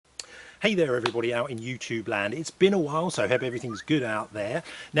Hey there everybody out in YouTube land. It's been a while, so I hope everything's good out there.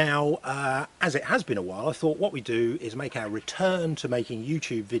 Now, as it has been a while, I thought what we do is make our return to making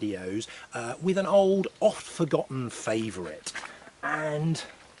YouTube videos with an old, oft-forgotten favourite. And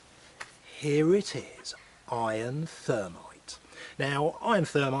here it is, iron thermite. Now, iron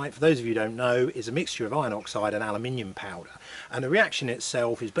thermite, for those of you who don't know, is a mixture of iron oxide and aluminium powder. And the reaction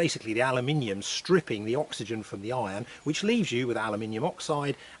itself is basically the aluminium stripping the oxygen from the iron, which leaves you with aluminium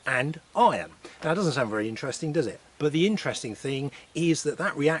oxide and iron. Now, it doesn't sound very interesting, does it? But the interesting thing is that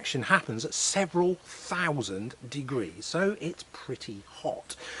that reaction happens at several thousand degrees, so it's pretty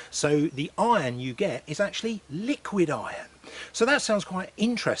hot. So the iron you get is actually liquid iron. So that sounds quite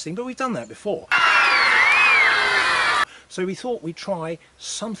interesting, but we've done that before. So we thought we'd try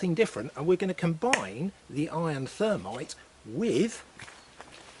something different, and we're going to combine the iron thermite with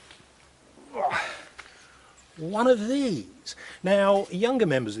one of these. Now, younger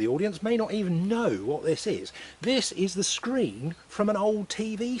members of the audience may not even know what this is. This is the screen from an old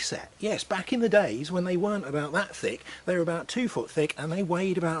TV set. Yes, back in the days when they weren't about that thick, they were about 2 foot thick and they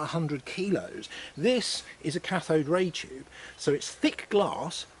weighed about 100 kilos. This is a cathode ray tube, so it's thick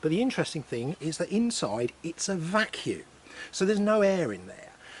glass, but the interesting thing is that inside it's a vacuum. So there's no air in there.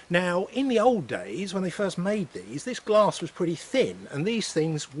 Now, in the old days, when they first made these, this glass was pretty thin, and these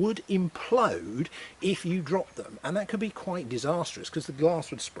things would implode if you dropped them, and that could be quite disastrous because the glass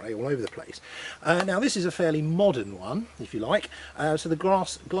would spray all over the place. Now, this is a fairly modern one, if you like, so the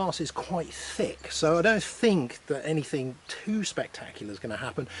glass is quite thick, so I don't think that anything too spectacular is going to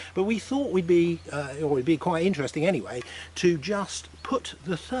happen, but we thought it'd be quite interesting anyway, to just put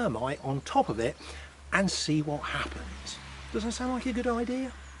the thermite on top of it and see what happens. Does that sound like a good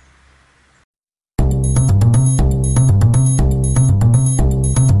idea?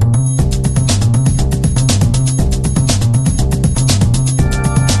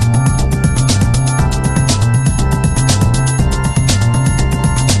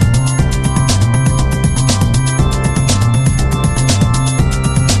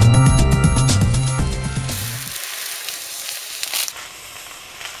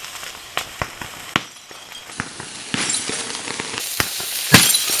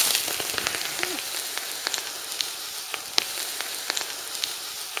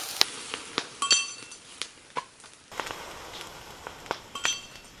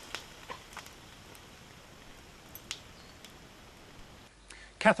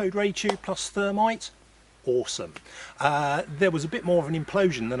 Cathode ray tube plus thermite, awesome. There was a bit more of an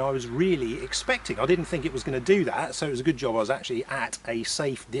implosion than I was really expecting. I didn't think it was going to do that, so it was a good job I was actually at a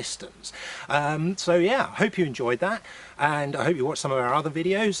safe distance. So yeah, I hope you enjoyed that, and I hope you watched some of our other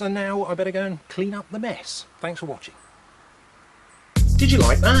videos, and now I better go and clean up the mess. Thanks for watching. Did you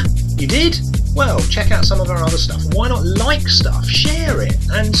like that? You did? Well, check out some of our other stuff. Why not like stuff, share it,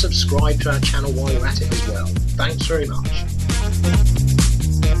 and subscribe to our channel while you're at it as well. Thanks very much.